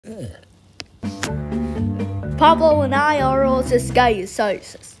Pablo and I are all just guys.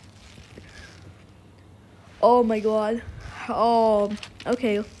 Oh my god.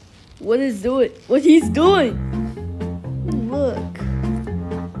 Okay. What he's doing? Look.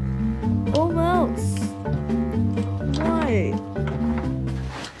 Oh, mouse. Why?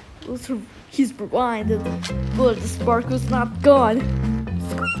 He's blinded, but the sparkle's not gone.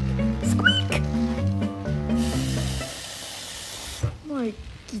 Squeak. My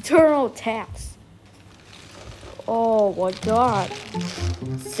eternal taps. Oh my god.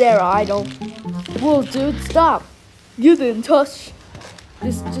 Sarah, I don't. Whoa, dude, stop. You didn't touch.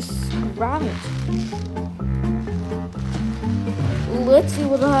 Just grab it. Let's see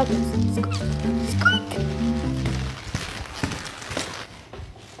what happens. Squeak.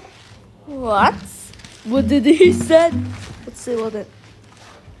 What? What did he say? Let's see what it.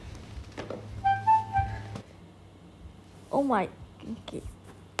 Oh my. Okay.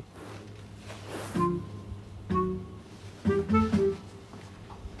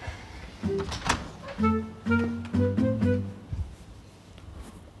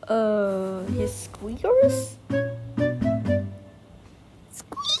 His squeakers?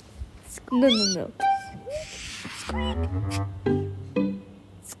 Squeak! No.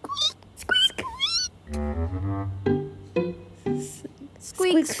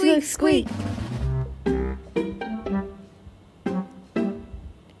 Squeak.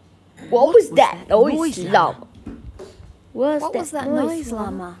 What was that noise, Llama? What was that noise,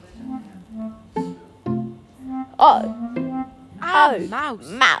 Llama? Mouse.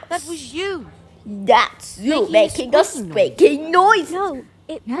 That was you. That's you making a squeaking noise. No,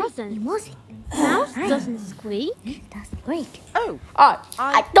 it wasn't. Mouse doesn't squeak.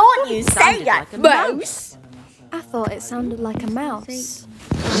 I thought you said that, like a mouse. I thought it sounded like a mouse.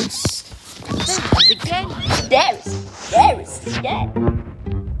 Again. There is again.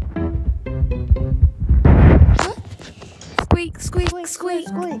 Squeak.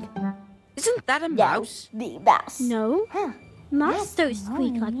 Isn't that a mouse? The mouse. No, mice don't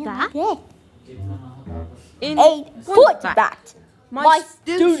squeak like that. In Point point that. Mice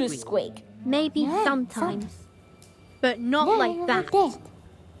do the squeak. Maybe sometimes, but not like that.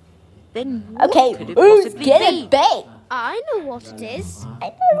 Then what Okay, could it who's possibly getting be? bait? I know what it is. I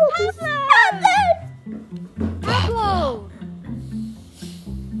don't know what Pablo!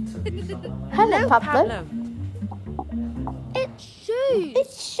 Hello, Pablo. It's shoes.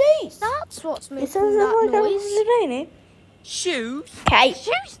 It's shoes. That's what's It making sounds that like noise. it's raining. Shoes? Okay,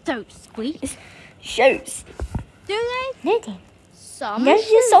 Shoes don't squeak, shoes. do they? No, they Some no, shoes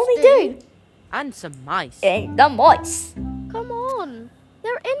just only do. And some mice. And the mice. Come on,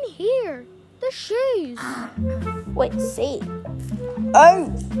 they're in here. The shoes. Wait, see. Oh.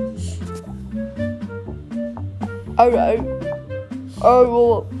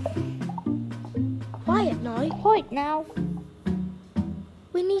 Quiet now. Quiet now.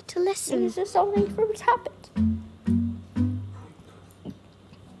 We need to listen. Is this only for what's happened?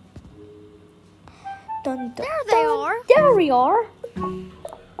 Dun, dun, There they are. There we are.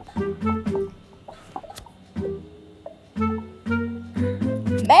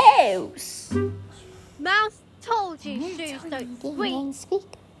 Mouse. Mouse told you shoes don't squeak.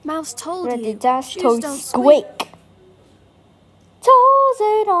 Mouse told Ready, you. dash, Shoes toes, don't squeak. Toes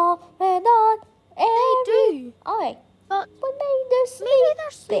it on and on. They do, Alright. but When they're maybe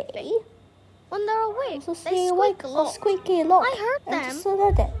they're sleepy. sleeping. When they're awake, So they stay squeak awake a or lot. squeaky a lot. I heard And them. just so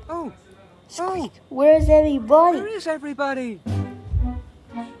that it. Oh, Squeak. Where's everybody? where is everybody?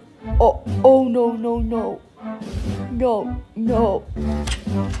 Oh no. No.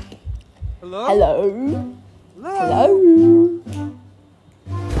 Hello? Hello. Hello?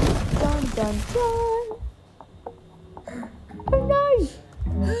 Dun dun dun. Oh no.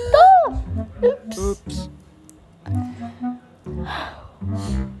 Ah! Oops. Oops.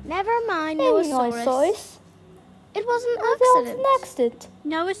 Never mind, Hey, Noasaurus. Noasaurus. It was an That was accident. an accident.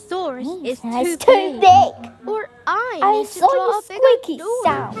 Noasaurus is It's too too big. big. Or I I need to saw draw the a bigger squeaky door.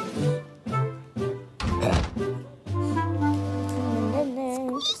 sound.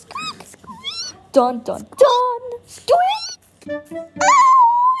 Dun dun dun. Squeak. The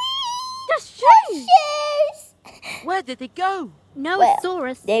shoes! Shoes. Where did they go?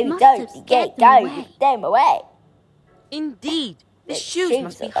 Noasaurus There we must go. have You scared get them go. away. Get them away. Indeed. The The shoes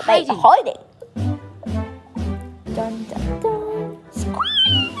must be are made for hiding. hiding. Dun dun dun.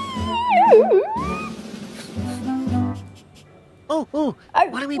 Oh, Oh,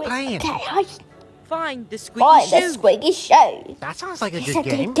 what are we wait, playing? Okay, hide. Find the squeaky Find the shoe. squeaky shoes. That sounds like a It's good a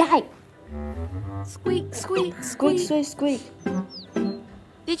game. good game. Squeak. Squeak.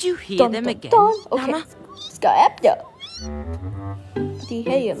 Did you hear Dun, them dun, again, dun. Okay, Llama? let's go up there. Do you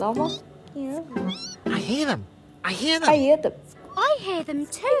hear your llama? Yeah. I hear them. I hear them. I hear them. I hear them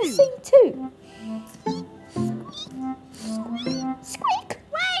too. Sing too. Squeak.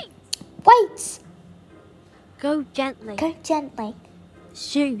 Wait! Wait. Go gently. Go gently.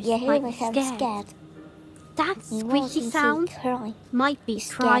 Shoes Yeah, he might was be scared. scared. That You won't squeaky see sound crying. might be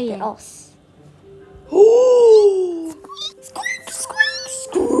Scared crying. at us. Ooh. Squeak, squeak,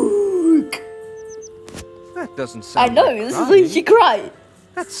 squeak. That doesn't I sound know, like this is crying. when she cried.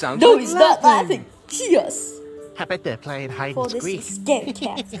 That sounds No, like he's not laughing. Yes. I bet they're playing hide For and this squeak. is scared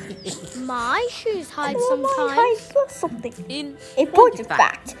cat. My shoes hide Hide sometimes. for something. In Important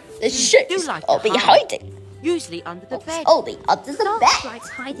fact, the shoes like will to be hide. hiding. usually under the bed. Only under the Dogs bed. likes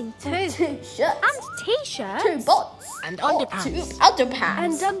hiding too. 2 shirts. And t-shirts. 2 botts. And Or underpants. 2 underpants.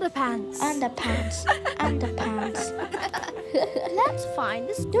 And underpants. Underpants. Underpants. Let's find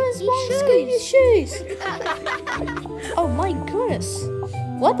the There's one squeaky squeaky shoes. shoes. Oh my goodness.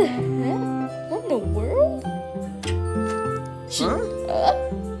 What the heck? What in the world?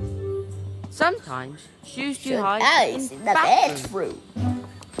 Sometimes shoes do Should hide eyes in in the bathroom. bedroom.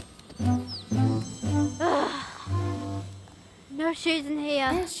 No shoes in here.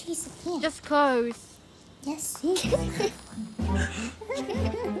 Oh, she's here. Just clothes. Yes, yes.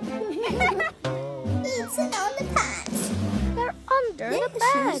 It's an underpants. They're under the The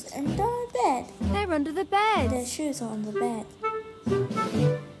bed. shoes under the bed. They're under the bed. The shoes on the bed.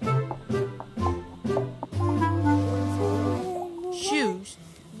 Shoes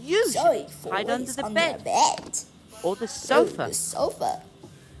Sorry usually for hide under what's the on bed bed. or the Oh, sofa. the sofa.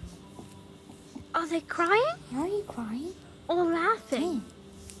 Are they crying Are you crying? or laughing?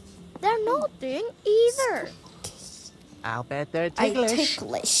 They're not doing either. I'll bet they're I ticklish.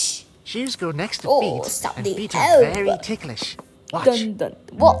 ticklish. Shoes go next to Oh, feet, stop and the feet are very elbow. ticklish. Watch. Dun dun.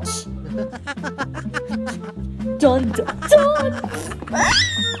 Watch. Dun dun dun.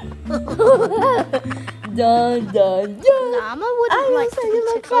 Dun dun dun. Llama wouldn't like to you be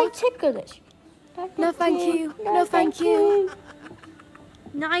look tickled. like ticklish. No, thank you. No, thank you.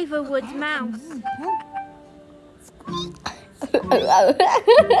 Neither would mouse.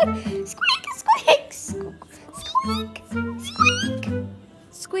 Squeak, squeak, squeak, squeak, squeak,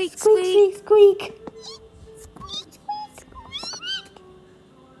 Squeak, squeak, squeak. squeak.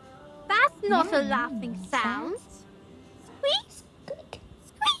 That's not a laughing sound. Squeak, squeak,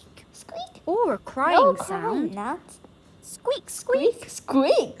 squeak. Or a crying No, sound. not. Squeak, squeak. Squeak,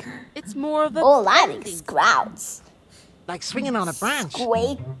 squeak. It's more of a All I think bending. sprouts. Like swinging on a branch.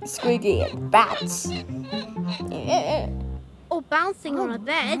 Squeak, squeaky, and bats. Yeah. Or bouncing on a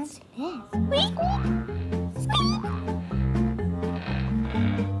bed.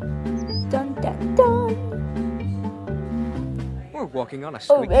 Dun dun dun. We're walking on a Oh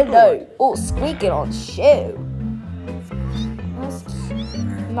squeaky hello. board. Oh, squeaking on shoe.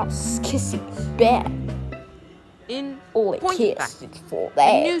 Not kissing bed. In Only point kiss fact, it's for the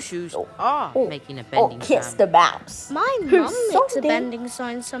that. new shoes Oh, are oh, making a Oh, bending kiss sound. the mouse. My Who's mum makes a something? bending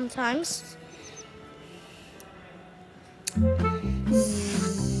sign sometimes.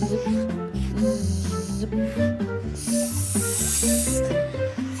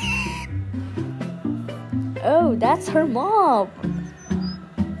 Oh, that's her mom.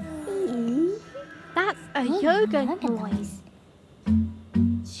 That's a yoga noise.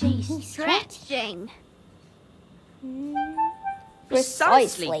 She's stretching.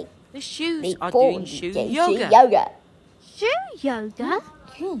 Precisely. The shoes are Before doing you shoe do yoga. yoga. Shoe yoga?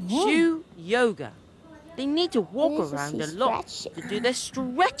 Shoe yoga. They need to walk This is around a his lot stretching. to do their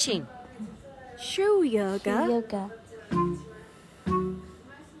stretching. Shoe yoga. Yoga.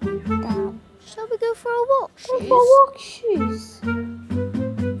 Down. Shall we go for a walk, Go shoes? for walk shoes.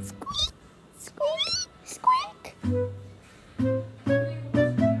 Squeak, squeak, squeak.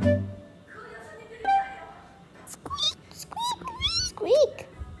 Squeak,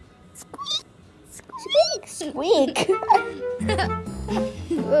 squeak, squeak.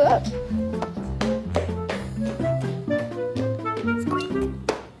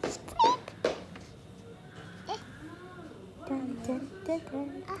 Dun, dun, dun,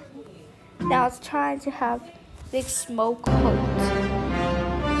 dun. Now it's trying to have big smoke coat.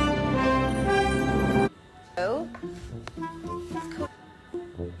 Oh,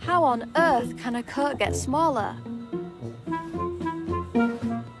 How on earth can a coat get smaller?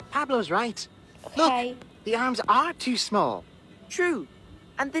 Pablo's right. okay. Look, the arms are too small. True.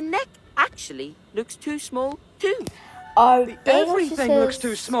 And the neck actually looks too small too. Oh, Everything looks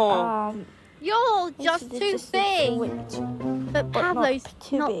too small. You're This just is too just big. wait. But But not Pablo's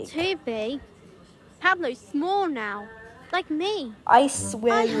too not big. too big. Pablo's small now. like me. I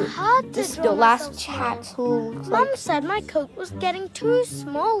swear I you. had to This is draw the last myself chat small. tool. Mum said my coat was getting too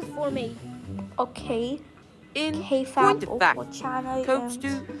small for me. Okay. In Okay, point of fact, channel coats and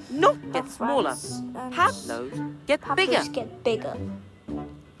do not get that's smaller. right, and Pablos get Pablos bigger. get bigger.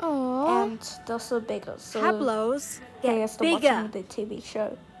 Aww. And those are bigger. So Pablos here's get the watching bigger. the TV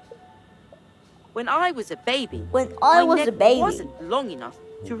show. When I was a baby, When I my was neck a baby, wasn't long enough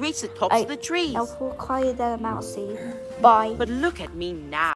to reach the tops of the trees. I'll call quiet that mousey. Bye. But look at me now.